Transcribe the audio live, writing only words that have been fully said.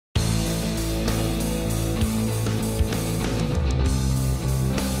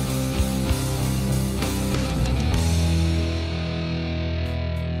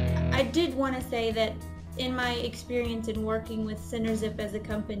want to say that in my experience in working with SynerZip as a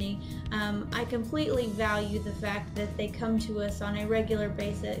company, I completely value the fact that they come to us on a regular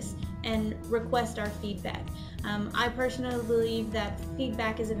basis and request our feedback. I personally believe that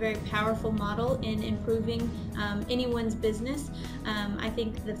feedback is a very powerful model in improving anyone's business. I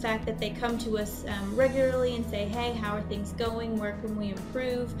think the fact that they come to us regularly and say, hey, how are things going? Where can we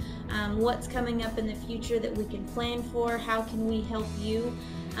improve? What's coming up in the future that we can plan for? How can we help you?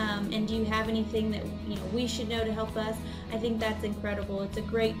 And do you have anything that we should know to help us? I think that's incredible. It's a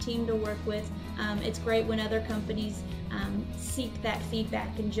great team to work with. It's great when other companies seek that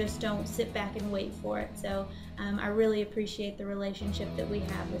feedback and just don't sit back and wait for it. So I really appreciate the relationship that we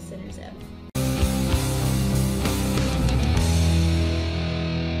have with SynerZip.